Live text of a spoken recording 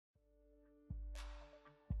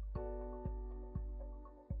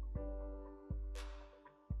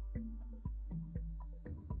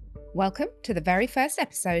Welcome to the very first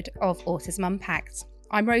episode of Autism Unpacked.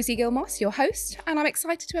 I'm Rosie Gilmoss, your host, and I'm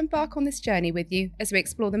excited to embark on this journey with you as we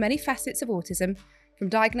explore the many facets of autism, from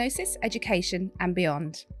diagnosis, education, and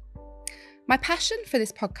beyond. My passion for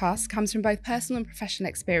this podcast comes from both personal and professional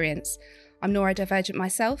experience. I'm neurodivergent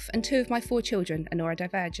myself, and 2 of my 4 children are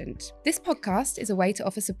neurodivergent. This podcast is a way to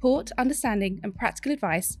offer support, understanding, and practical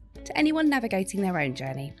advice to anyone navigating their own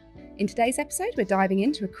journey. In today's episode, we're diving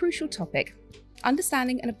into a crucial topic: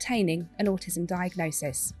 understanding and obtaining an autism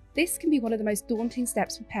diagnosis. This can be one of the most daunting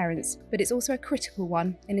steps for parents, but it's also a critical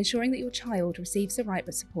one in ensuring that your child receives the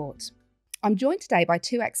right support. I'm joined today by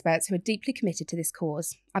 2 experts who are deeply committed to this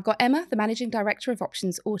cause. I've got Emma, the Managing Director of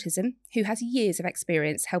Options Autism, who has years of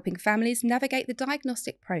experience helping families navigate the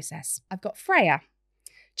diagnostic process. I've got Freya,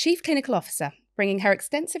 Chief Clinical Officer, bringing her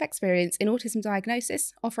extensive experience in autism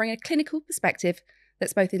diagnosis, offering a clinical perspective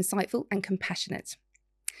that's both insightful and compassionate.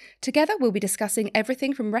 Together, we'll be discussing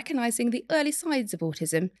everything from recognising the early signs of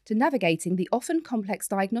autism to navigating the often complex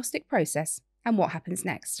diagnostic process and what happens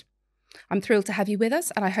next. I'm thrilled to have you with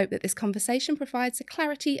us, and I hope that this conversation provides the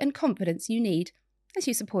clarity and confidence you need as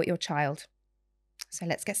you support your child. So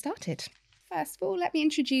let's get started. First of all, let me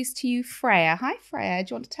introduce to you Freya. Hi Freya,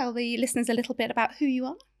 do you want to tell the listeners a little bit about who you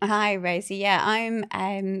are? Hi Rosie, yeah,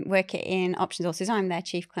 I'm working in Options Autism. I'm their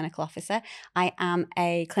Chief Clinical Officer. I am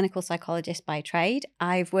a clinical psychologist by trade.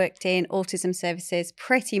 I've worked in autism services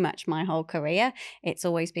pretty much my whole career. It's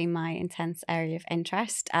always been my intense area of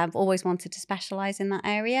interest. I've always wanted to specialise in that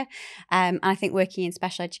area. I think working in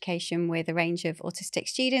special education with a range of autistic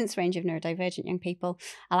students, a range of neurodivergent young people,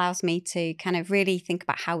 allows me to kind of really think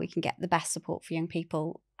about how we can get the best support for young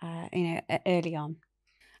people, early on.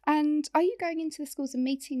 And are you going into the schools and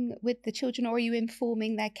meeting with the children, or are you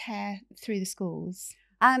informing their care through the schools?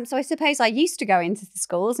 So I suppose I used to go into the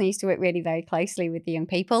schools and used to work really very closely with the young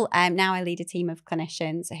people. Now I lead a team of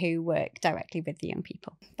clinicians who work directly with the young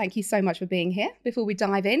people. Thank you so much for being here. Before we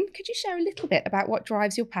dive in, could you share a little bit about what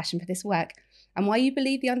drives your passion for this work and why you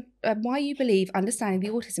believe understanding the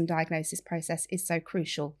autism diagnosis process is so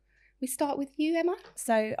crucial? We start with you, Emma.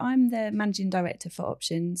 So I'm the Managing Director for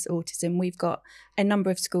Options Autism. We've got a number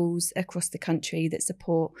of schools across the country that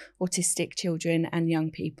support autistic children and young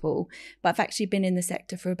people. But I've actually been in the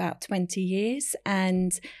sector for about 20 years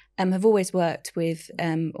and have always worked with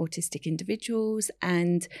autistic individuals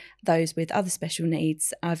and those with other special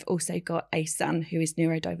needs. I've also got a son who is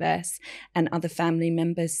neurodiverse and other family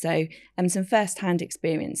members, so some first-hand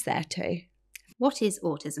experience there too. What is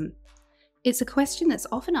autism? It's a question that's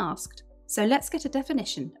often asked, so let's get a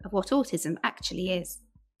definition of what autism actually is.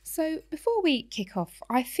 So before we kick off,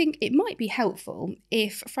 I think it might be helpful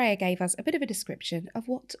if Freya gave us a bit of a description of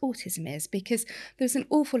what autism is, because there's an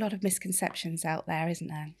awful lot of misconceptions out there, isn't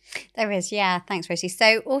there? There is, yeah. Thanks, Rosie.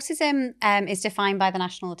 So autism is defined by the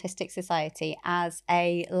National Autistic Society as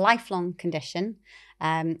a lifelong condition.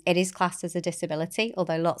 It is classed as a disability,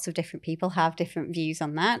 although lots of different people have different views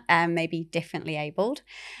on that, maybe differently abled,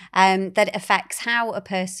 that affects how a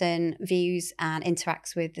person views and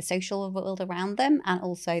interacts with the social world around them and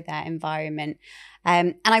also their environment.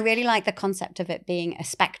 And I really like the concept of it being a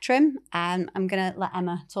spectrum. And I'm going to let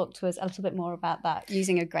Emma talk to us a little bit more about that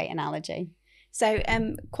using a great analogy. So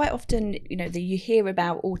quite often, you hear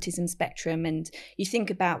about autism spectrum and you think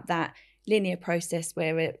about that linear process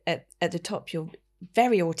where at the top you're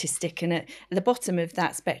very autistic and at the bottom of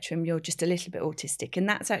that spectrum you're just a little bit autistic, and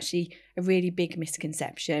that's actually a really big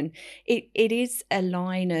misconception. It is a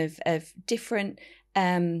line of different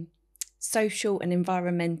social and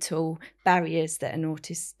environmental barriers that an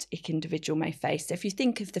autistic individual may face. So if you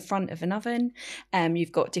think of the front of an oven,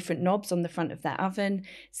 you've got different knobs on the front of that oven.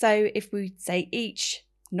 So if we say each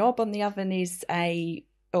knob on the oven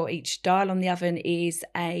or each dial on the oven is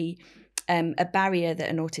a barrier that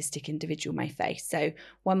an autistic individual may face. So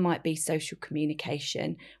one might be social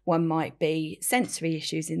communication, one might be sensory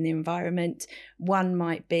issues in the environment, one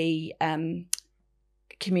might be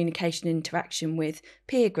communication interaction with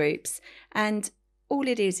peer groups. And all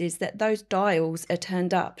it is that those dials are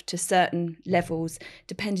turned up to certain levels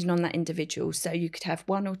depending on that individual. So you could have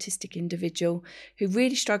one autistic individual who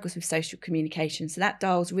really struggles with social communication, so that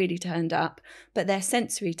dial's really turned up, but their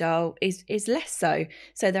sensory dial is less so.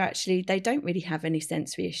 So they don't really have any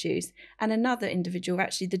sensory issues. And another individual,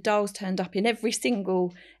 actually the dial's turned up in every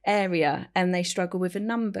single area and they struggle with a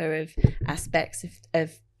number of aspects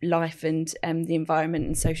of life and the environment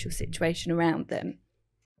and social situation around them.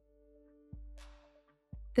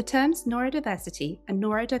 The terms neurodiversity and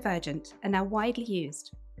neurodivergent are now widely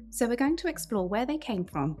used, so we're going to explore where they came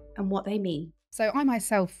from and what they mean. So I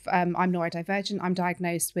myself, I'm neurodivergent. I'm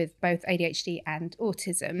diagnosed with both ADHD and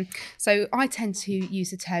autism. So I tend to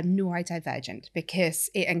use the term neurodivergent because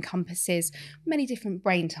it encompasses many different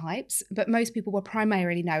brain types, but most people will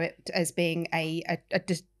primarily know it as being a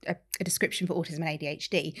description for autism and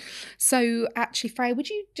ADHD. So actually, Freya, would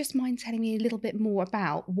you just mind telling me a little bit more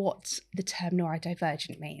about what the term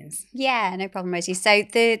neurodivergent means? Yeah, no problem, Rosie. So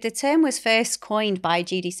the term was first coined by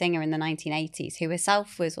Judy Singer in the 1980s, who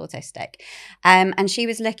herself was autistic. And she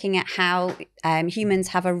was looking at how humans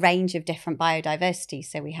have a range of different biodiversity.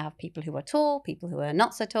 So we have people who are tall, people who are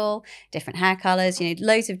not so tall, different hair colours,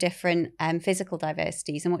 loads of different physical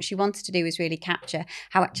diversities. And what she wanted to do was really capture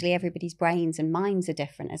how actually everybody's brains and minds are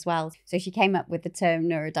different as well. So she came up with the term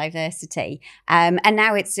neurodiversity. And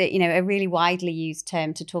now it's a really widely used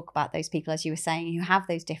term to talk about those people, as you were saying, who have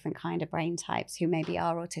those different kind of brain types, who maybe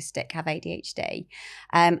are autistic, have ADHD.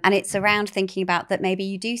 And it's around thinking about that maybe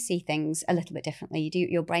you do see things a little bit differently.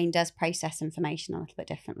 Your brain does process information a little bit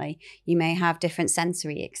differently. You may have different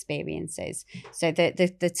sensory experiences. So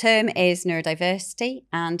the term is neurodiversity,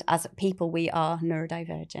 and as people we are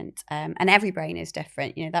neurodivergent. And every brain is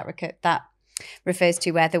different. That refers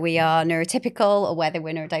to whether we are neurotypical or whether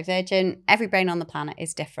we're neurodivergent. Every brain on the planet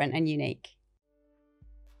is different and unique.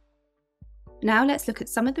 Now let's look at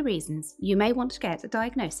some of the reasons you may want to get a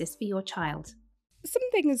diagnosis for your child. Some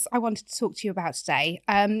things I wanted to talk to you about today.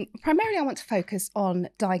 Primarily, I want to focus on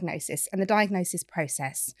diagnosis and the diagnosis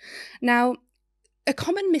process. Now, a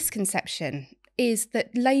common misconception is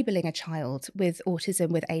that labelling a child with autism,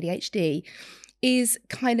 with ADHD, is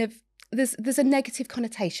kind of, there's a negative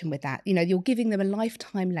connotation with that. You're giving them a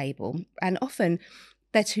lifetime label, and often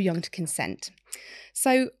they're too young to consent.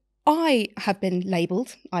 So I have been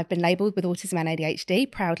labelled. I've been labelled with autism and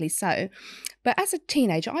ADHD, proudly so. But as a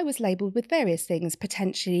teenager, I was labelled with various things,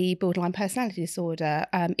 potentially borderline personality disorder,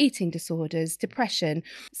 eating disorders, depression.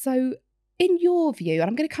 So in your view, and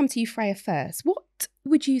I'm going to come to you, Freya, first, what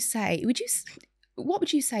would you say? What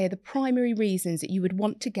would you say are the primary reasons that you would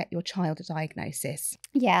want to get your child a diagnosis?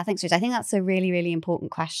 Yeah, thanks, Rich. I think that's a really, really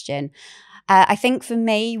important question. I think for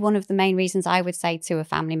me, one of the main reasons I would say to a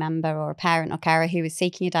family member or a parent or carer who is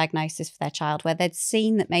seeking a diagnosis for their child, where they'd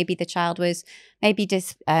seen that maybe the child was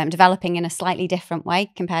developing in a slightly different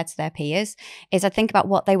way compared to their peers, is I think about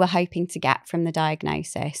what they were hoping to get from the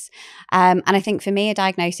diagnosis. And I think for me, a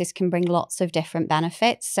diagnosis can bring lots of different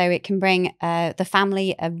benefits. So it can bring the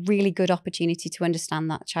family a really good opportunity to understand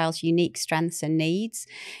that child's unique strengths and needs.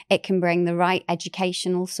 It can bring the right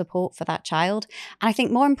educational support for that child. And I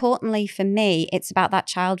think more importantly for me, it's about that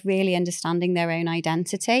child really understanding their own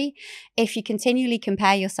identity. If you continually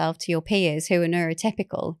compare yourself to your peers who are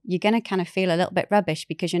neurotypical, you're going to kind of feel a little bit rubbish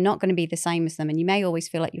because you're not going to be the same as them, and you may always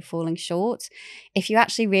feel like you're falling short. If you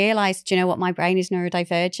actually realize, do you know what, my brain is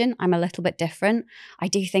neurodivergent, I'm a little bit different, I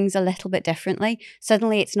do things a little bit differently,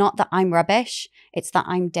 suddenly it's not that I'm rubbish, it's that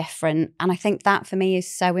I'm different. And I think that for me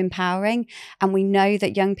is so empowering. And we know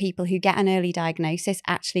that young people who get an early diagnosis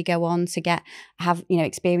actually go on to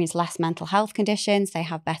experience less mental health conditions, they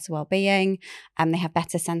have better well-being, they have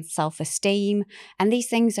better self-esteem, and these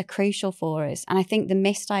things are crucial for us. And I think the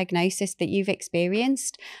misdiagnosis that you've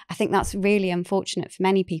experienced, I think that's really unfortunate for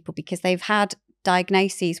many people, because they've had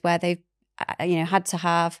diagnoses where they've had to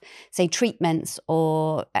have, say, treatments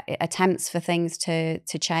or attempts for things to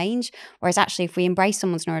change. Whereas actually, if we embrace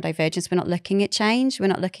someone's neurodivergence, we're not looking at change. We're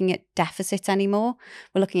not looking at deficit anymore.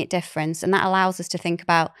 We're looking at difference. And that allows us to think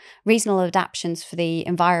about reasonable adaptations for the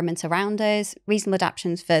environment around us, reasonable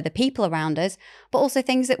adaptations for the people around us, but also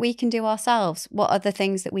things that we can do ourselves. What are the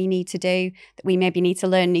things that we need to do that we maybe need to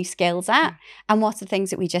learn new skills at? And what are the things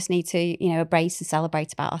that we just need to, embrace and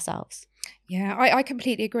celebrate about ourselves? Yeah, I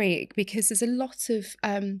completely agree, because there's a lot of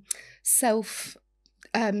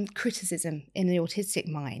criticism in the autistic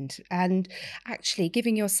mind, and actually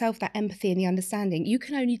giving yourself that empathy and the understanding. You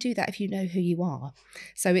can only do that if you know who you are.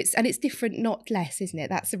 So it's different, not less, isn't it?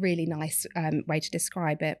 That's a really nice way to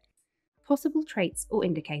describe it. Possible traits or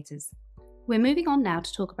indicators. We're moving on now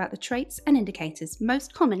to talk about the traits and indicators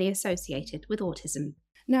most commonly associated with autism.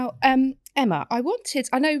 Now, Emma, I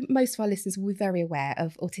know most of our listeners will be very aware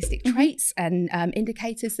of autistic traits and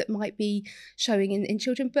indicators that might be showing in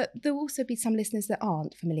children, but there will also be some listeners that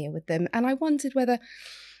aren't familiar with them. And I wondered whether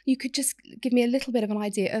you could just give me a little bit of an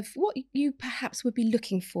idea of what you perhaps would be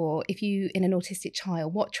looking for if you, in an autistic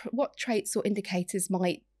child, what traits or indicators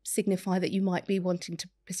might signify that you might be wanting to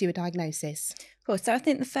pursue a diagnosis? Of course. So I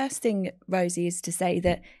think the first thing, Rosie, is to say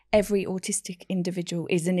that every autistic individual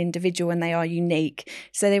is an individual and they are unique.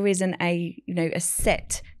 So there isn't a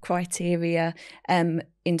set criteria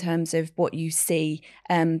in terms of what you see.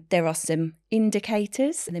 There are some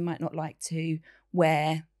indicators. They might not like to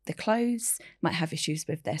wear the clothes, might have issues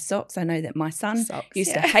with their socks. I know that my son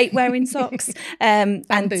used to hate wearing socks,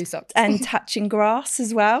 Bamboo socks, and touching grass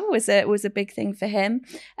as well was a big thing for him.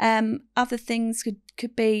 Other things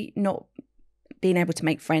could be not being able to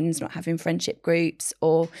make friends, not having friendship groups,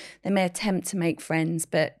 or they may attempt to make friends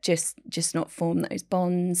but just not form those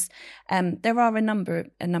bonds. There are a number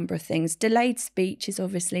of things. Delayed speech is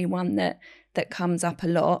obviously one that comes up a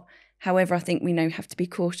lot. However, I think we have to be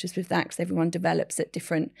cautious with that because everyone develops at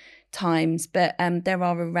different times. But there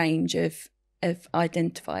are a range of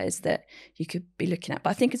identifiers that you could be looking at. But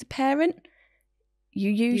I think as a parent, you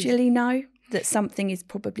usually know that something is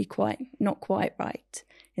probably not quite right.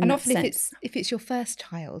 And often if it's your first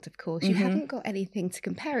child, of course, you haven't got anything to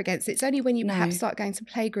compare against. It's only when you perhaps start going to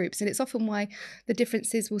play groups, and it's often why the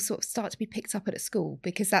differences will sort of start to be picked up at school,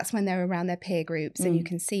 because that's when they're around their peer groups and you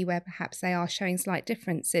can see where perhaps they are showing slight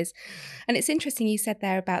differences. And it's interesting you said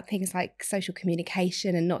there about things like social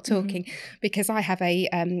communication and not talking, because I have a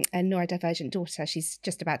neurodivergent daughter. She's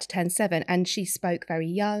just about to turn 7, and she spoke very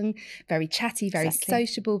young, very chatty, very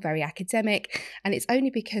sociable, very academic. And it's only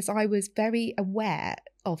because I was very aware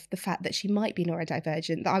of the fact that she might be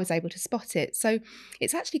neurodivergent that I was able to spot it. So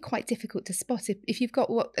it's actually quite difficult to spot if you've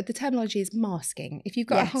got what the terminology is masking. If you've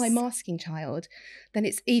got a high masking child, then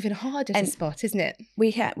it's even harder to spot, isn't it?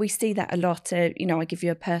 We see that a lot. I give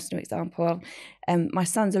you a personal example. My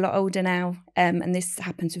son's a lot older now, and this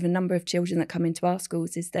happens with a number of children that come into our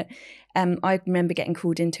schools, is that I remember getting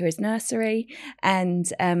called into his nursery and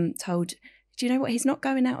told, do you know what? He's not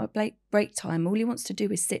going out at break time. All he wants to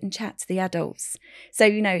do is sit and chat to the adults.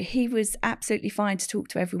 So, he was absolutely fine to talk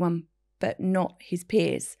to everyone, but not his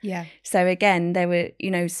peers. Yeah. So again, there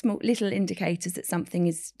were, small little indicators that something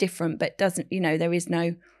is different, but doesn't, there is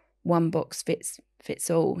no one box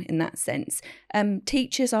fits all in that sense.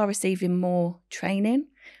 Teachers are receiving more training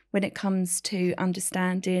when it comes to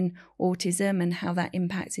understanding autism and how that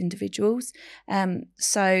impacts individuals.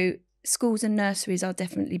 So schools and nurseries are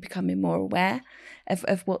definitely becoming more aware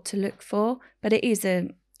of what to look for, but it is a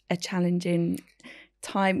challenging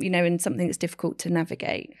time, and something that's difficult to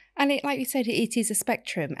navigate. And like you said, it is a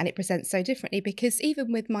spectrum, and it presents so differently, because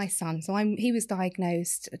even with my son, so he was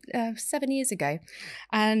diagnosed 7 years ago,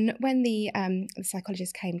 and when the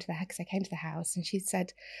psychologist came to the house, and she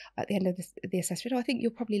said at the end of the assessment, I think you're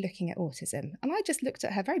probably looking at autism. And I just looked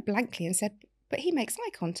at her very blankly and said, but he makes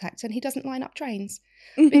eye contact and he doesn't line up trains.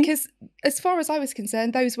 Because as far as I was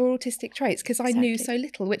concerned, those were autistic traits, because I knew so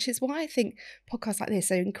little, which is why I think podcasts like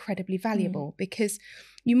this are incredibly valuable, because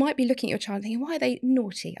you might be looking at your child and thinking, why are they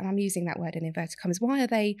naughty? And I'm using that word in inverted commas. Why are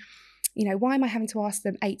they, why am I having to ask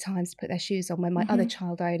them 8 times to put their shoes on when my other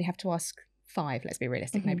child, I only have to ask 5? Let's be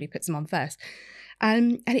realistic. Nobody puts them on first.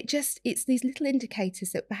 And it's these little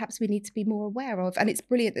indicators that perhaps we need to be more aware of. And it's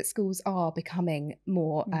brilliant that schools are becoming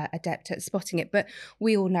more adept at spotting it. But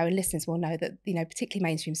we all know, and listeners will know, that, particularly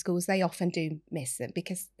mainstream schools, they often do miss them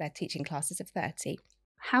because they're teaching classes of 30.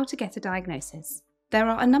 How to get a diagnosis. There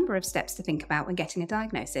are a number of steps to think about when getting a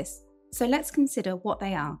diagnosis. So let's consider what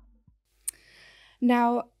they are.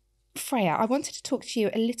 Now, Freya, I wanted to talk to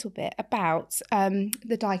you a little bit about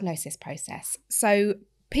the diagnosis process. So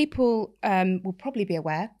people will probably be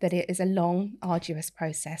aware that it is a long, arduous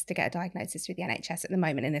process to get a diagnosis through the NHS at the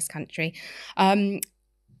moment in this country.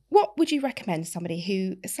 What would you recommend somebody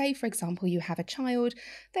who, say, for example, you have a child,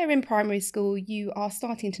 they're in primary school, you are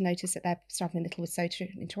starting to notice that they're struggling a little with social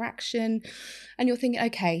interaction, and you're thinking,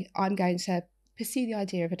 okay, I'm going to pursue the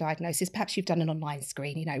idea of a diagnosis. Perhaps you've done an online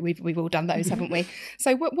screen, we've all done those, haven't we?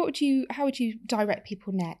 So how would you direct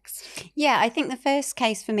people next? Yeah, I think the first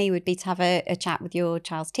case for me would be to have a chat with your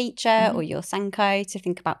child's teacher or your Senko to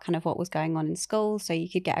think about kind of what was going on in school, so you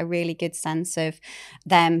could get a really good sense of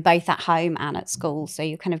them both at home and at school, so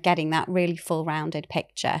you're kind of getting that really full rounded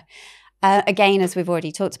picture. Again, as we've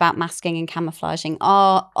already talked about, masking and camouflaging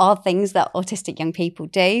are things that autistic young people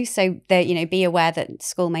do. So be aware that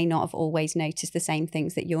school may not have always noticed the same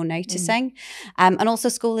things that you're noticing. And also,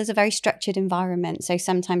 school is a very structured environment. So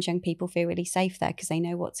sometimes young people feel really safe there because they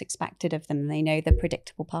know what's expected of them. They know the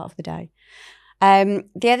predictable part of the day.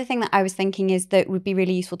 The other thing that I was thinking is that it would be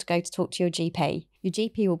really useful to go to talk to your GP. your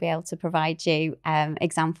GP will be able to provide you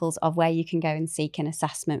examples of where you can go and seek an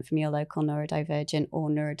assessment from your local neurodivergent or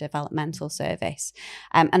neurodevelopmental service.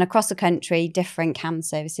 And across the country, different CAMHS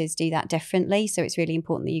services do that differently. So it's really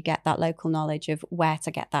important that you get that local knowledge of where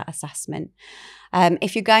to get that assessment.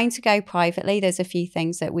 If you're going to go privately, there's a few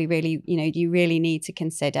things that you really need to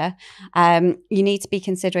consider. You need to be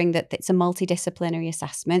considering that it's a multidisciplinary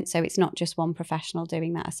assessment. So it's not just one professional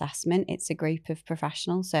doing that assessment, it's a group of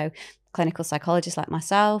professionals. So clinical psychologists like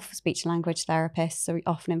myself, speech and language therapists are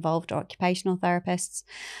often involved, or occupational therapists.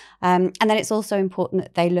 And then it's also important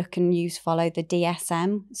that they look and follow the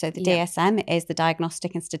DSM. So the DSM is the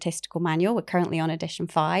Diagnostic and Statistical Manual. We're currently on edition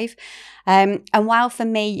 5. And while for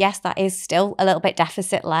me, yes, that is still a little bit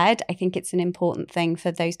deficit-led, I think it's an important thing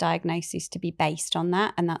for those diagnoses to be based on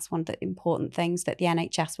that. And that's one of the important things that the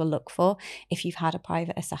NHS will look for if you've had a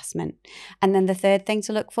private assessment. And then the third thing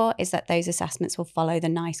to look for is that those assessments will follow the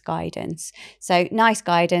NICE guidance. So NICE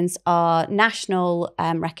guidance are national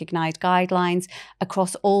recognised guidelines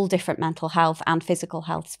across all different mental health and physical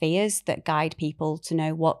health spheres that guide people to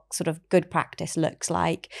know what sort of good practice looks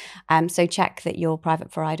like. So check that your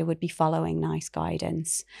private provider would be following NICE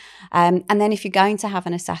guidance. And then if you're going to have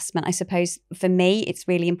an assessment, I suppose for me, it's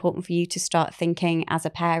really important for you to start thinking as a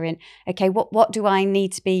parent, okay, what do I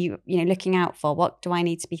need to be looking out for? What do I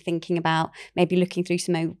need to be thinking about? Maybe looking through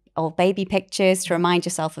some old baby pictures to remind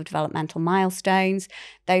yourself of developmental milestones,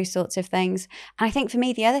 those sorts of things. And I think for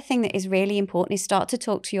me, the other thing that is really important is start to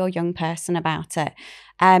talk to your young person about it.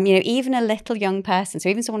 Even a little young person, so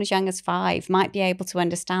even someone as young as 5 might be able to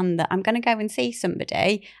understand that I'm going to go and see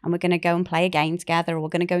somebody and we're going to go and play a game together, or we're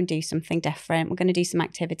going to go and do something different. We're going to do some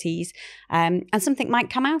activities and something might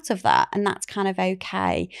come out of that. And that's kind of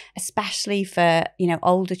okay, especially for,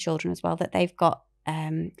 older children as well, that they've got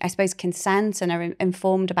I suppose consent and are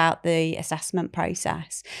informed about the assessment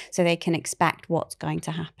process, so they can expect what's going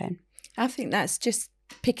to happen. I think that's just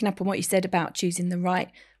picking up on what you said about choosing the right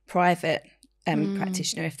private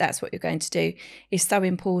practitioner, if that's what you're going to do, is so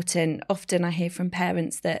important. Often I hear from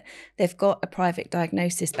parents that they've got a private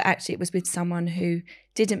diagnosis, but actually it was with someone who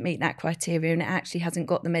didn't meet that criteria, and it actually hasn't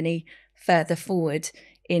got them any further forward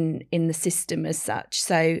in the system as such.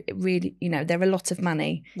 So really, they're a lot of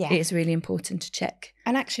money. It is really important to check.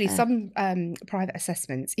 And actually some private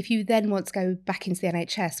assessments, if you then want to go back into the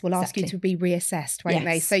NHS, will ask you to be reassessed, won't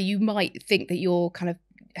they? So you might think that you're kind of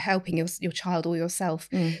helping your child or yourself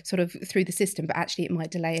sort of through the system, but actually it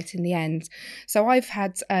might delay it in the end. So I've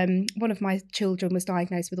had one of my children was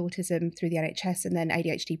diagnosed with autism through the NHS and then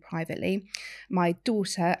ADHD privately. My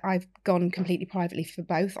daughter, I've gone completely privately for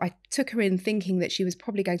both. I took her in thinking that she was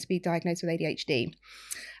probably going to be diagnosed with ADHD.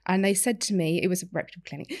 And they said to me, it was a reputable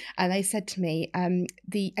clinic, and they said to me,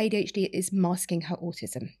 the ADHD is masking her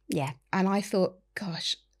autism. Yeah. And I thought,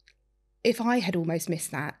 gosh, if I had almost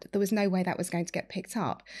missed that, there was no way that was going to get picked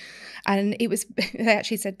up. And it was, they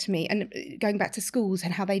actually said to me, and going back to schools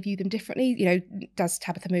and how they view them differently, does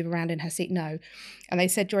Tabitha move around in her seat? No. And they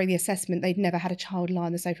said during the assessment, they'd never had a child lie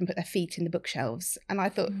on the sofa and put their feet in the bookshelves. And I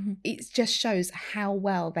thought, it just shows how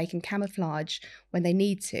well they can camouflage when they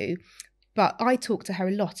need to. But I talked to her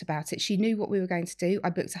a lot about it. She knew what we were going to do. I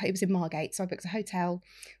booked it was in Margate, so I booked a hotel.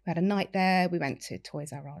 We had a night there. We went to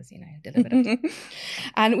Toys R Us, did a bit of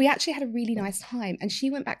and we actually had a really nice time. And she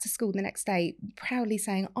went back to school the next day proudly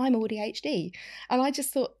saying, I'm ADHD. And I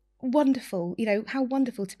just thought, wonderful, how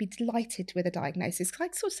wonderful to be delighted with a diagnosis.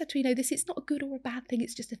 Because I sort of said to her, this is not a good or a bad thing,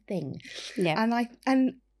 it's just a thing. Yeah.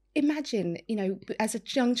 And imagine, as a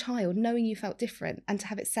young child, knowing you felt different and to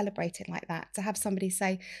have it celebrated like that, to have somebody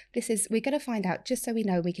say, we're going to find out just so we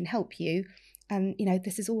know we can help you. And,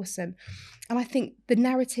 this is awesome. And I think the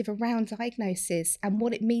narrative around diagnosis and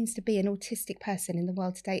what it means to be an autistic person in the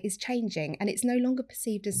world today is changing. And it's no longer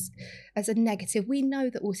perceived as a negative. We know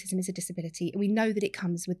that autism is a disability, and we know that it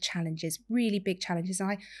comes with challenges, really big challenges.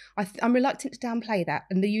 And I'm reluctant to downplay that.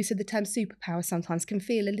 And the use of the term superpower sometimes can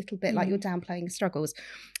feel a little bit like you're downplaying struggles.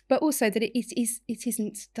 But also that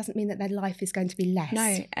it doesn't mean that their life is going to be less.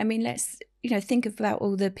 No, I mean, let's, think about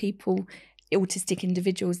all the people, autistic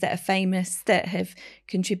individuals that are famous, that have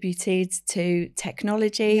contributed to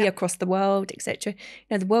technology across the world, etc.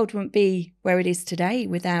 The world wouldn't be where it is today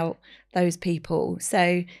without those people.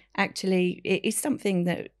 So actually it is something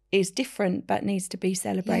that is different but needs to be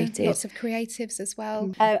celebrated. Lots of creatives as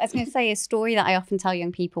well. I was going to say, a story that I often tell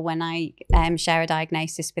young people when I share a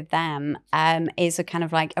diagnosis with them is a kind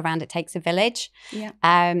of like around it takes a village.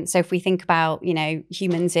 Yeah. So if we think about, you know,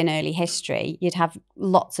 humans in early history, you'd have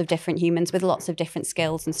lots of different humans with lots of different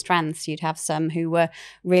skills and strengths. You'd have some who were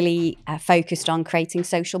really focused on creating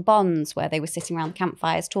social bonds where they were sitting around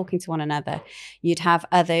campfires talking to one another. You'd have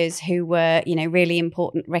others who were, you know, really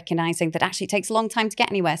important, recognizing that actually it takes a long time to get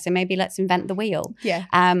anywhere. So maybe let's invent the wheel. Yeah.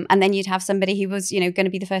 And then you'd have somebody who was, you know, going to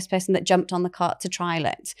be the first person that jumped on the cart to trial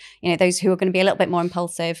it. You know, those who are going to be a little bit more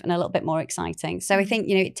impulsive and a little bit more exciting. So I think,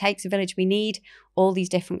 you know, it takes a village. We need all these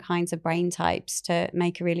different kinds of brain types to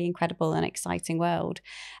make a really incredible and exciting world.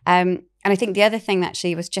 And I think the other thing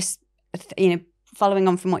actually was just, you know, following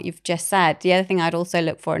on from what you've just said, the other thing I'd also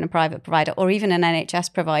look for in a private provider or even an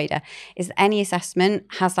NHS provider is that any assessment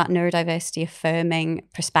has that neurodiversity affirming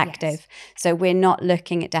perspective. Yes. So we're not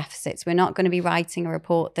looking at deficits. We're not going to be writing a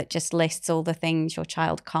report that just lists all the things your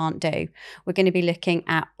child can't do. We're going to be looking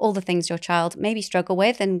at all the things your child maybe struggle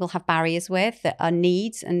with and will have barriers with that are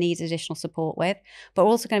needs and needs additional support with. But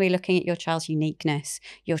we're also going to be looking at your child's uniqueness,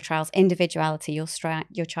 your child's individuality,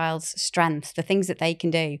 your child's strength, the things that they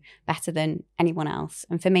can do better than anyone else.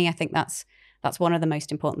 And for me, I think that's one of the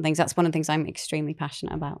most important things. That's one of the things I'm extremely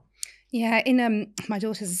passionate about. Yeah, in my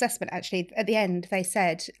daughter's assessment, actually, at the end, they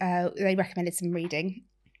said they recommended some reading.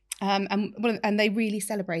 And they really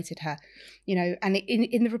celebrated her, you know, and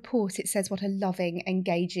in the report, it says what a loving,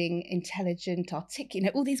 engaging, intelligent,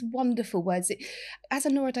 articulate, all these wonderful words. As a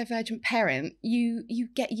neurodivergent parent, you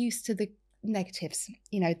get used to the negatives,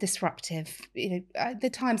 you know, disruptive, you know, the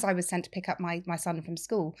times I was sent to pick up my son from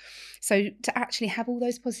school. So to actually have all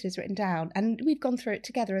those positives written down, and we've gone through it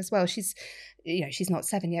together as well. She's, you know, she's not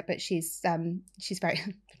 7 yet, but she's very,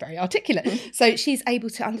 very articulate. So she's able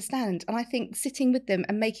to understand. And I think sitting with them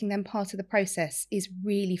and making them part of the process is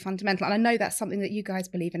really fundamental. And I know that's something that you guys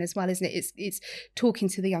believe in as well, isn't it? It's talking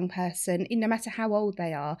to the young person, no matter how old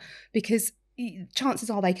they are, because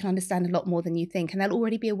chances are they can understand a lot more than you think, and they'll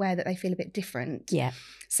already be aware that they feel a bit different. Yeah.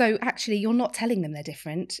 So actually, you're not telling them they're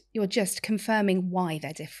different. You're just confirming why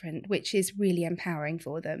they're different, which is really empowering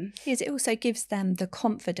for them. Yes, it also gives them the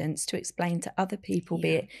confidence to explain to other people,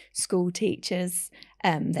 be it school teachers,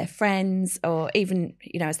 their friends, or even,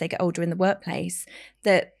 you know, as they get older in the workplace,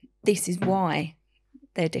 that this is why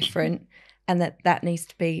they're different and that needs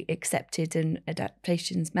to be accepted and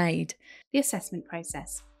adaptations made. The assessment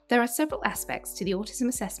process. There are several aspects to the autism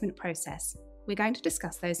assessment process. We're going to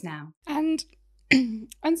discuss those now. And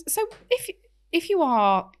so if you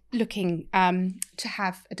are looking to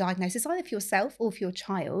have a diagnosis, either for yourself or for your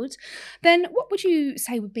child, then what would you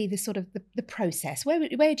say would be the sort of the process? Where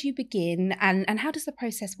do you begin, and how does the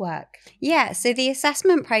process work? Yeah, so the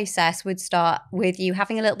assessment process would start with you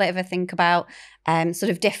having a little bit of a think about sort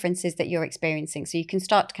of differences that you're experiencing. So you can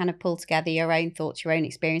start to kind of pull together your own thoughts, your own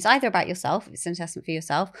experience, either about yourself, if it's an assessment for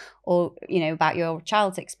yourself, or, you know, about your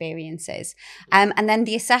child's experiences. And then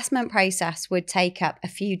the assessment process would take up a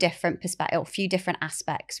few different perspectives, or a few different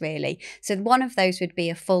aspects, really. So one of those would be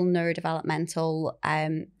a full neurodevelopmental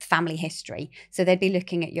family history. So they'd be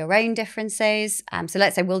looking at your own differences. So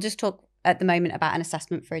let's say we'll just talk at the moment about an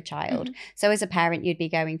assessment for a child. Mm-hmm. So as a parent, you'd be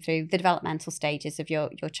going through the developmental stages of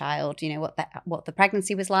your child, you know, what the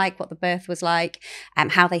pregnancy was like, what the birth was like,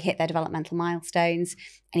 how they hit their developmental milestones,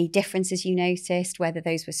 any differences you noticed, whether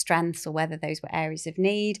those were strengths or whether those were areas of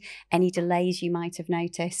need, any delays you might have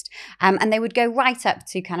noticed. And they would go right up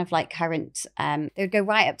to kind of like current, they would go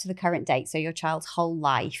right up to the current date. So your child's whole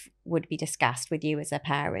life would be discussed with you as a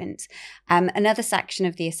parent. Another section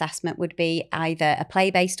of the assessment would be either a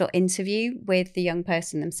play-based or interview with the young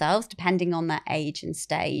person themselves, depending on their age and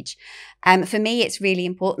stage. For me, it's really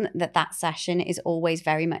important that session is always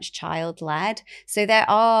very much child-led. So there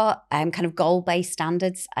are kind of goal-based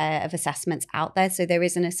standards of assessments out there. So there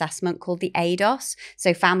is an assessment called the ADOS.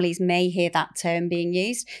 So families may hear that term being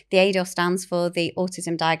used. The ADOS stands for the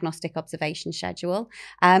Autism Diagnostic Observation Schedule,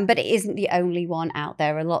 but it isn't the only one out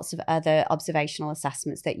there. There are lots of other observational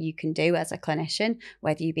assessments that you can do as a clinician,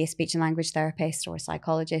 whether you be a speech and language therapist or a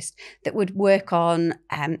psychologist, that would work on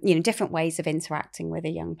different ways of interacting with a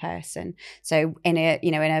young person. So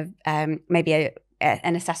maybe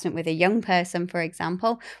an assessment with a young person, for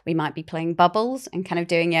example, we might be playing bubbles and kind of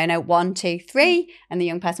doing 1, 2, 3, and the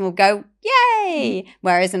young person will go yay,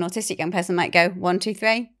 whereas an autistic young person might go 1, 2,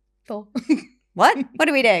 3, 4. What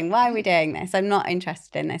are we doing? Why are we doing this? I'm not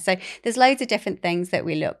interested in this. So there's loads of different things that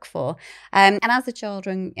we look for. And as the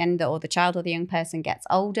children or the child or the young person gets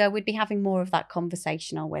older, we'd be having more of that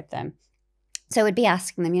conversational with them. So we'd be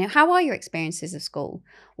asking them, how are your experiences of school?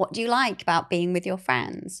 What do you like about being with your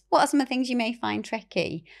friends? What are some of the things you may find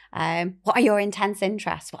tricky? What are your intense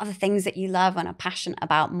interests? What are the things that you love and are passionate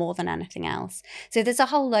about more than anything else? So there's a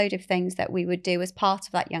whole load of things that we would do as part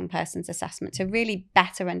of that young person's assessment to really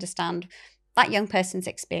better understand that young person's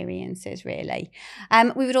experiences, really.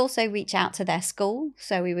 We would also reach out to their school.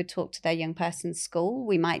 So we would talk to their young person's school.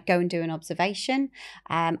 We might go and do an observation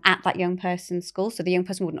at that young person's school. So the young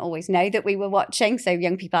person wouldn't always know that we were watching. So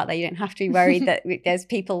young people out there, you don't have to be worried that there's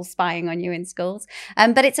people spying on you in schools.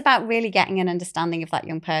 But it's about really getting an understanding of that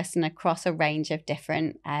young person across a range of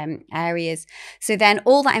different areas. So then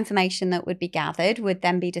all that information that would be gathered would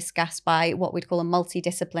then be discussed by what we'd call a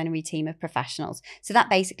multidisciplinary team of professionals. So that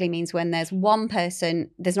basically means when there's not one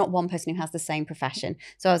person who has the same profession.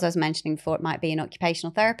 So as I was mentioning before, it might be an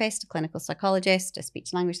occupational therapist, a clinical psychologist, a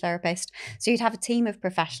speech language therapist. So you'd have a team of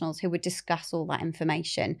professionals who would discuss all that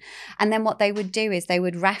information. And then what they would do is they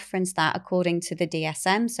would reference that according to the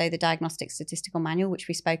DSM, so the Diagnostic Statistical Manual, which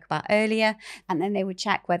we spoke about earlier. And then they would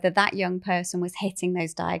check whether that young person was hitting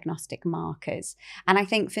those diagnostic markers. And I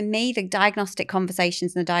think for me, the diagnostic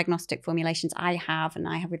conversations and the diagnostic formulations I have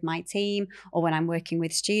with my team, or when I'm working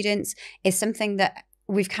with students, is something that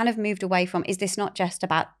we've kind of moved away from. Is this not just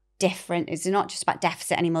about different? Is it not just about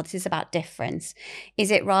deficit anymore? This is about difference.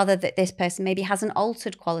 Is it rather that this person maybe has an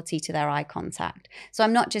altered quality to their eye contact? So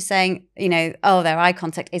I'm not just saying, their eye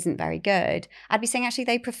contact isn't very good. I'd be saying actually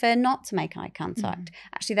they prefer not to make eye contact.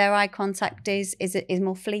 Actually, their eye contact is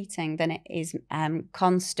more fleeting than it is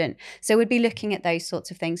constant. So we'd be looking at those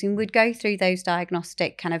sorts of things, and we'd go through those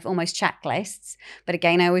diagnostic kind of almost checklists. But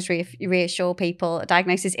again, I always reassure people, a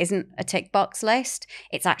diagnosis isn't a tick box list.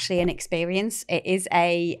 It's actually an experience. It is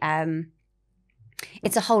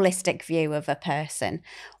it's a holistic view of a person.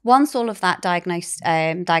 Once all of that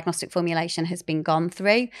diagnostic formulation has been gone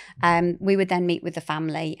through, we would then meet with the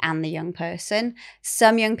family and the young person.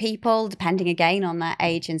 Some young people, depending again on their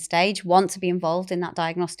age and stage, want to be involved in that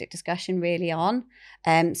diagnostic discussion really on.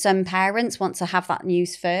 Some parents want to have that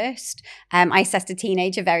news first. I assessed a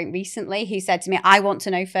teenager very recently who said to me, I want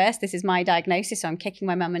to know first, this is my diagnosis, so I'm kicking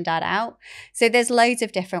my mum and dad out. So there's loads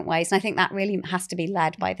of different ways, and I think that really has to be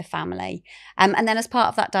led by the family. And then as part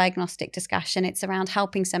of that diagnostic discussion, it's around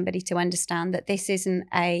helping somebody to understand that this isn't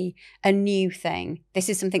a new thing. This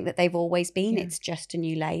is something that they've always been. Yeah. It's just a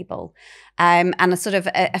new label. And a sort of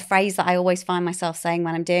a phrase that I always find myself saying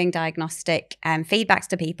when I'm doing diagnostic feedbacks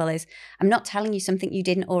to people is, I'm not telling you something you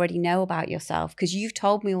didn't already know about yourself, because you've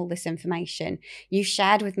told me all this information. You've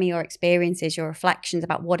shared with me your experiences, your reflections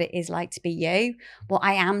about what it is like to be you. What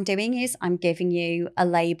I am doing is I'm giving you a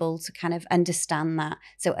label to kind of understand that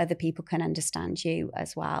so other people can understand you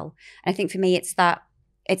as well. And I think for me, it's that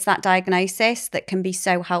diagnosis that can be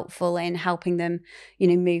so helpful in helping them,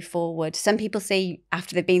 move forward. Some people see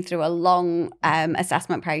after they've been through a long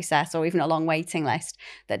assessment process or even a long waiting list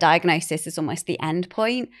that diagnosis is almost the end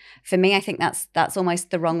point. For me, I think that's almost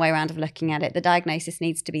the wrong way around of looking at it. The diagnosis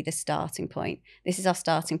needs to be the starting point. This is our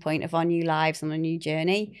starting point of our new lives on a new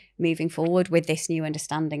journey, moving forward with this new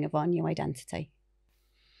understanding of our new identity.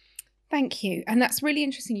 Thank you. And that's really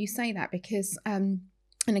interesting you say that, because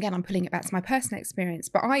and again, I'm pulling it back to my personal experience,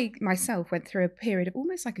 but I myself went through a period of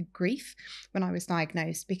almost like a grief when I was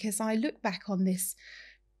diagnosed, because I look back on this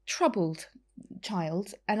troubled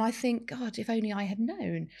child and I think, God, if only I had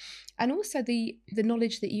known. And also the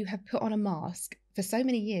knowledge that you have put on a mask for so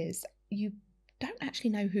many years, you don't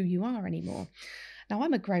actually know who you are anymore. Now,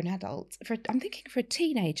 I'm a grown adult. I'm thinking for a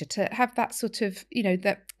teenager to have that sort of,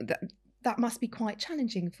 that must be quite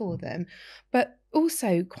challenging for them, but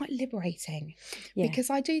also quite liberating. Yeah.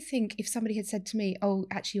 Because I do think if somebody had said to me, oh,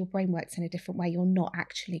 actually your brain works in a different way, you're not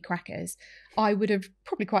actually crackers, I would have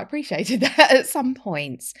probably quite appreciated that at some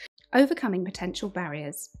point. Overcoming potential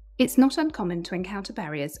barriers. It's not uncommon to encounter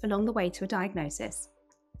barriers along the way to a diagnosis.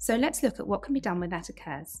 So let's look at what can be done when that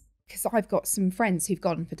occurs. Because I've got some friends who've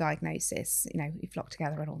gone for diagnosis, we flocked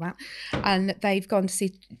together and all that, and they've gone to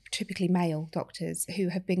see typically male doctors who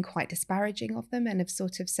have been quite disparaging of them and have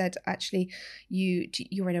sort of said, actually,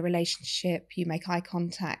 you're in a relationship, you make eye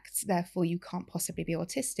contact, therefore you can't possibly be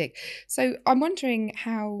autistic. So I'm wondering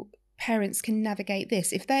how parents can navigate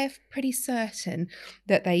this if they're pretty certain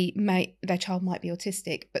that their child might be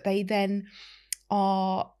autistic, but they then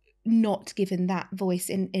are not given that voice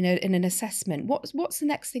in an assessment. What's the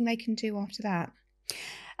next thing they can do after that?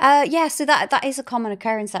 So that is a common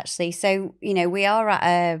occurrence, actually. So, we are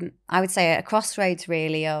at I would say a crossroads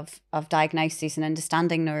really of diagnosis and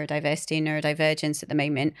understanding neurodiversity and neurodivergence at the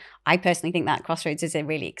moment. I personally think that crossroads is a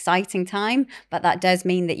really exciting time, but that does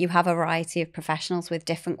mean that you have a variety of professionals with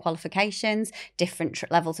different qualifications, different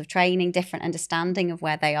levels of training, different understanding of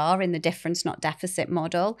where they are in the difference, not deficit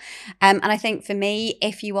model. And I think for me,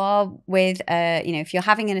 if you are with, if you're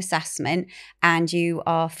having an assessment and you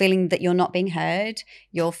are feeling that you're not being heard,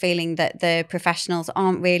 you're feeling that the professionals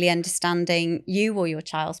aren't really understanding you or your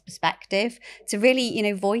child's perspective, to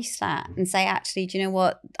really, voice that and say, actually, do you know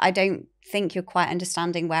what? I don't think you're quite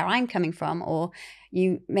understanding where I'm coming from, or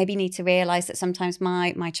you maybe need to realize that sometimes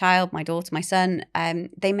my child, my daughter, my son,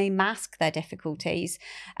 they may mask their difficulties.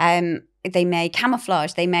 They may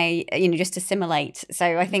camouflage, they may, just assimilate.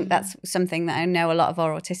 So I think that's something that I know a lot of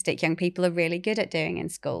our autistic young people are really good at doing in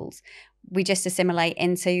schools. We just assimilate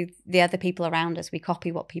into the other people around us. We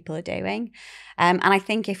copy what people are doing. And I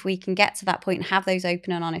think if we can get to that point and have those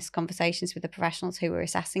open and honest conversations with the professionals who are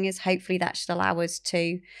assessing us, hopefully that should allow us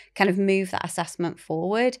to kind of move that assessment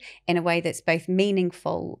forward in a way that's both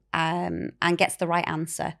meaningful and gets the right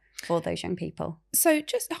answer for those young people. So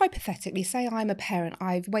just hypothetically, say I'm a parent,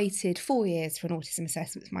 I've waited 4 years for an autism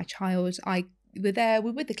assessment for my child. We're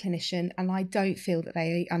with the clinician and I don't feel that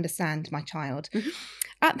they understand my child. Mm-hmm.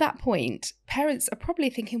 At that point, parents are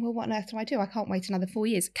probably thinking, well, what on earth do I do? I can't wait another 4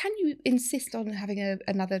 years. Can you insist on having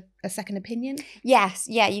a second opinion? Yes,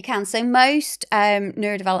 yeah, you can. So most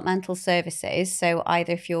neurodevelopmental services, so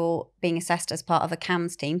either if you're being assessed as part of a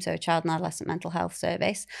CAMS team, so a child and adolescent mental health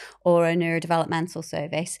service, or a neurodevelopmental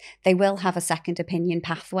service, they will have a second opinion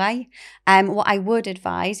pathway. What I would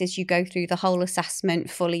advise is you go through the whole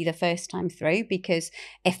assessment fully the first time through, because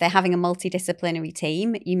if they're having a multidisciplinary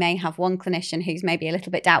team, you may have one clinician who's maybe a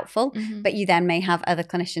little bit doubtful, but you then may have other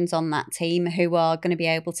clinicians on that team who are going to be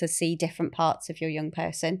able to see different parts of your young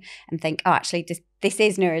person and think, oh, actually, this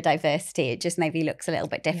is neurodiversity. It just maybe looks a little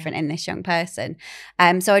bit different in this young person.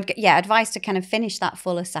 So I'd advise to kind of finish that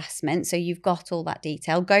full assessment. So you've got all that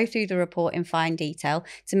detail, go through the report in fine detail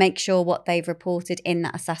to make sure what they've reported in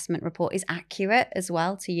that assessment report is accurate as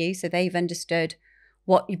well to you. So they've understood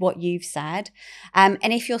what you've said. And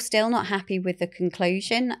if you're still not happy with the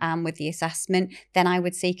conclusion with the assessment, then I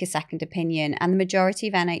would seek a second opinion. And the majority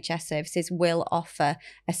of NHS services will offer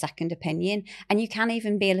a second opinion. And you can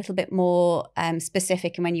even be a little bit more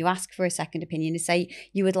specific. And when you ask for a second opinion, to say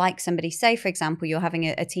you would like somebody, say, for example, you're having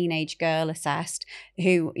a teenage girl assessed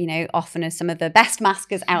who, often are some of the best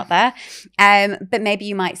maskers out there. But maybe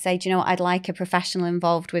you might say, do you know what, I'd like a professional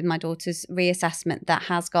involved with my daughter's reassessment that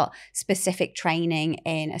has got specific training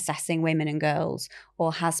in assessing women and girls,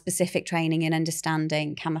 or has specific training in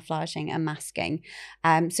understanding camouflaging and masking.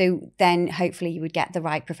 So then hopefully you would get the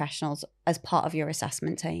right professionals as part of your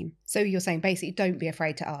assessment team. So you're saying basically don't be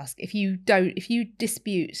afraid to ask. If you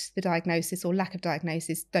dispute the diagnosis or lack of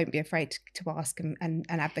diagnosis, don't be afraid to ask and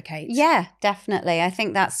advocate. Yeah, definitely. I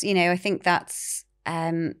think that's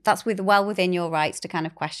well within your rights to kind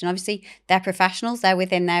of question. Obviously, they're professionals; they're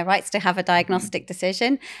within their rights to have a diagnostic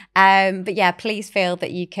decision. But yeah, please feel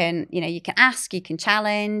that you can ask, you can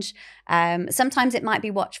challenge. Sometimes it might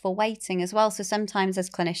be watchful waiting as well. So sometimes as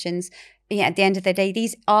clinicians, at the end of the day,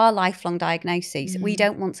 these are lifelong diagnoses. We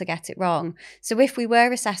don't want to get it wrong. So if we were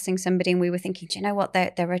assessing somebody and we were thinking, do you know what,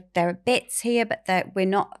 there are bits here, but that we're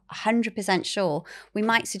not 100% sure, we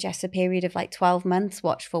might suggest a period of like 12 months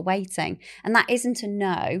watchful waiting. And that isn't a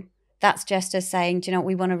no. That's just us saying, do you know what,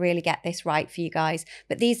 we want to really get this right for you guys.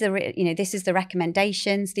 But these are, this is the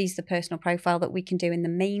recommendations, these are the personal profile that we can do in the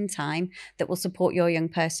meantime that will support your young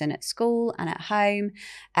person at school and at home.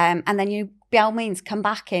 And then, by all means, come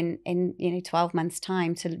back in 12 months'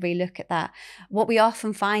 time to relook at that. What we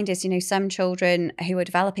often find is, some children who are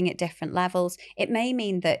developing at different levels, it may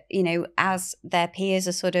mean that, as their peers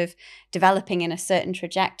are sort of developing in a certain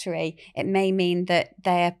trajectory, it may mean that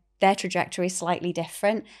their trajectory is slightly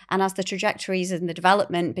different. And as the trajectories and the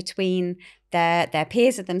development between their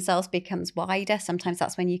peers and themselves becomes wider, sometimes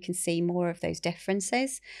that's when you can see more of those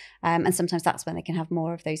differences. And sometimes that's when they can have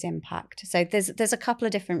more of those impact. So there's a couple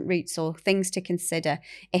of different routes or things to consider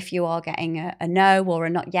if you are getting a no or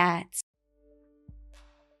a not yet.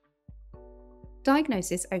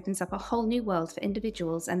 Diagnosis opens up a whole new world for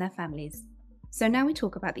individuals and their families. So now we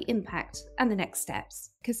talk about the impact and the next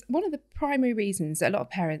steps. Because one of the primary reasons that a lot of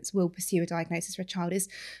parents will pursue a diagnosis for a child is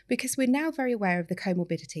because we're now very aware of the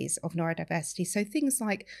comorbidities of neurodiversity. So things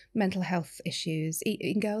like mental health issues,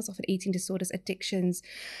 in girls often eating disorders, addictions.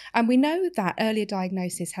 And we know that earlier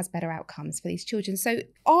diagnosis has better outcomes for these children. So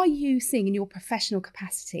are you seeing in your professional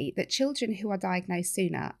capacity that children who are diagnosed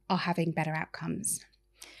sooner are having better outcomes?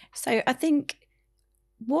 So I think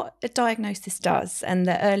what a diagnosis does, and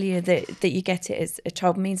the earlier that you get it as a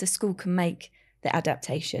child, means a school can make the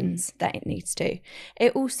adaptations that it needs to.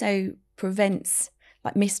 It also prevents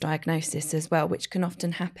like misdiagnosis as well, which can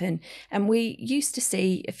often happen. And we used to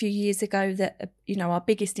see a few years ago that, our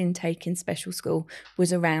biggest intake in special school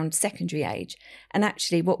was around secondary age. And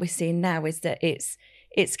actually what we're seeing now is that it's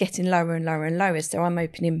getting lower and lower and lower. So I'm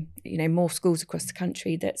opening, more schools across the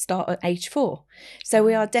country that start at age 4. So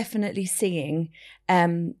we are definitely seeing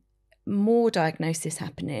more diagnosis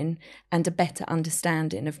happening and a better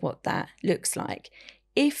understanding of what that looks like.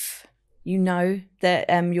 If you know that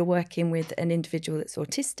you're working with an individual that's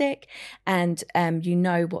autistic, and you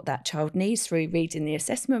know what that child needs through reading the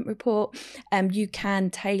assessment report, you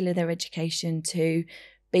can tailor their education to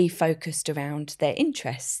be focused around their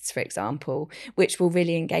interests, for example, which will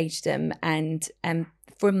really engage them. And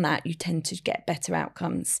from that, you tend to get better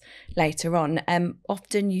outcomes later on.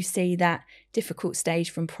 Often you see that difficult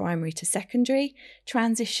stage from primary to secondary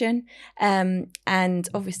transition. And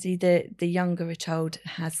obviously the younger a child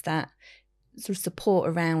has that sort of support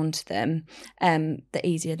around them, the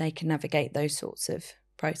easier they can navigate those sorts of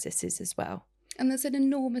processes as well. And there's an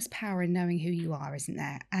enormous power in knowing who you are, isn't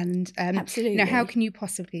there? And absolutely. How can you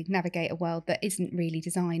possibly navigate a world that isn't really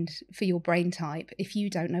designed for your brain type if you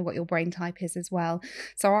don't know what your brain type is as well?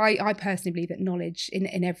 So I personally believe that knowledge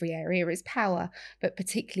in every area is power, but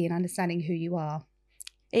particularly in understanding who you are.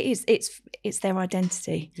 It's their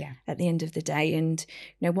identity at the end of the day. And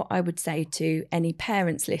what I would say to any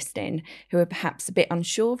parents listening who are perhaps a bit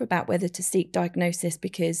unsure about whether to seek diagnosis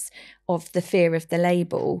because of the fear of the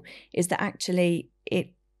label is that actually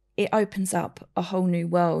it opens up a whole new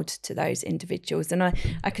world to those individuals. And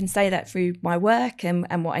I can say that through my work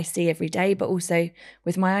and what I see every day, but also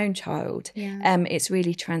with my own child. It's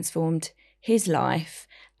really transformed his life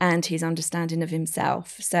and his understanding of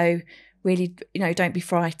himself. So really, don't be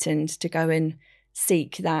frightened to go and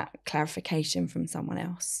seek that clarification from someone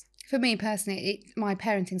else. For me personally, my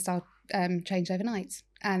parenting style changed overnight,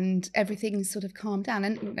 and everything's sort of calmed down.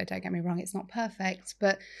 And don't get me wrong, it's not perfect,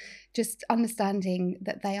 but just understanding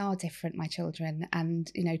that they are different, my children,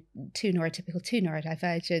 and too neurotypical, too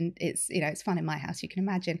neurodivergent. It's fun in my house, you can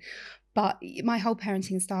imagine. But my whole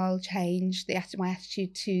parenting style changed, my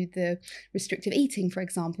attitude to the restrictive eating, for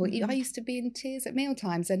example. I used to be in tears at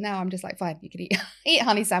mealtimes, and now I'm just like, fine, you can eat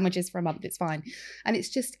honey sandwiches for a month, it's fine. And it's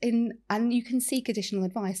just and you can seek additional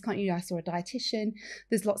advice, can't you? I saw a dietitian.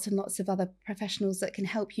 There's lots and lots of other professionals that can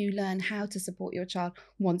help you learn how to support your child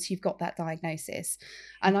once you've got that diagnosis.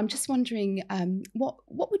 And I'm just wondering, what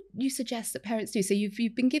would you suggest that parents do? So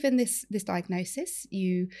you've been given this diagnosis,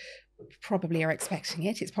 you probably are expecting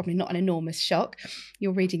it. It's probably not an enormous shock.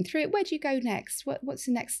 You're reading through it. Where do you go next? What's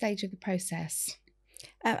the next stage of the process?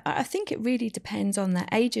 I think it really depends on the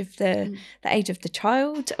age of the age of the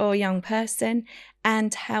child or young person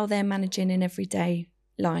and how they're managing in everyday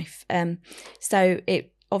life. So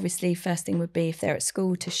it obviously first thing would be if they're at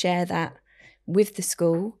school to share that with the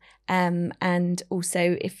school, and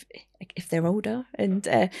also if they're older and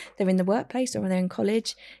they're in the workplace or they're in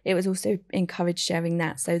college, it was also encourage sharing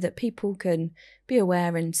that so that people can be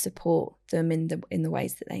aware and support them in the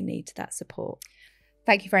ways that they need that support.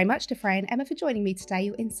 Thank you very much to Freya and Emma for joining me today.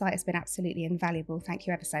 Your insight has been absolutely invaluable. Thank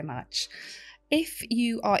you ever so much. If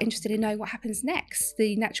you are interested in knowing what happens next,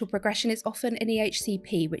 the natural progression is often an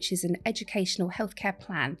EHCP, which is an educational healthcare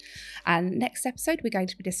plan. And next episode, we're going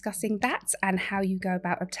to be discussing that and how you go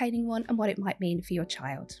about obtaining one and what it might mean for your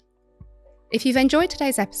child. If you've enjoyed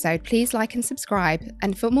today's episode, please like and subscribe.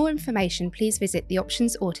 And for more information, please visit the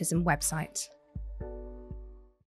Options Autism website.